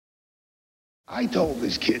I told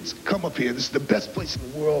these kids, come up here. This is the best place in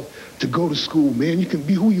the world to go to school, man. You can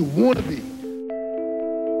be who you want to be.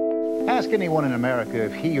 Ask anyone in America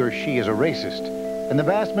if he or she is a racist, and the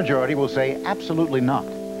vast majority will say absolutely not.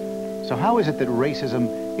 So how is it that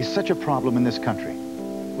racism is such a problem in this country?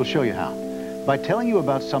 We'll show you how. By telling you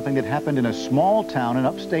about something that happened in a small town in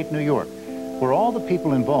upstate New York, where all the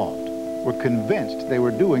people involved were convinced they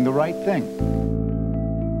were doing the right thing.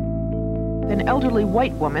 An elderly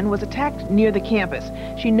white woman was attacked near the campus.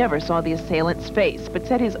 She never saw the assailant's face, but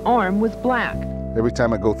said his arm was black. Every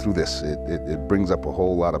time I go through this, it brings up a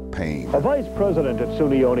whole lot of pain. A vice president at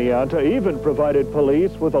SUNY Oneonta even provided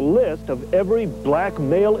police with a list of every black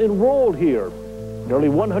male enrolled here. Nearly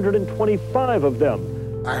 125 of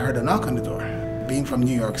them. I heard a knock on the door. Being from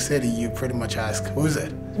New York City, you pretty much ask, who's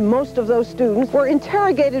it? Most of those students were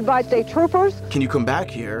interrogated by state troopers. Can you come back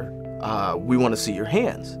here? We want to see your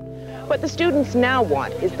hands. What the students now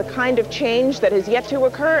want is the kind of change that has yet to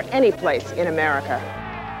occur any place in America.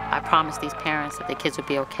 I promised these parents that their kids would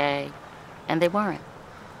be okay, and they weren't.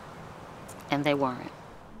 And they weren't.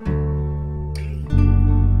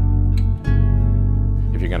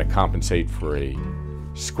 If you're going to compensate for a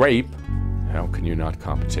scrape, how can you not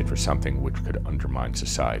compensate for something which could undermine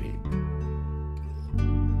society?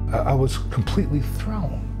 I was completely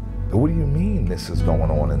thrown. What do you mean this is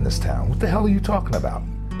going on in this town? What the hell are you talking about?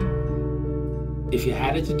 If you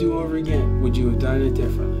had it to do over again, would you have done it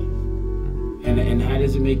differently? And how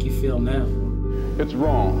does it make you feel now? It's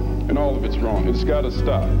wrong, and all of it's wrong. It's got to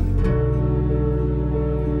stop.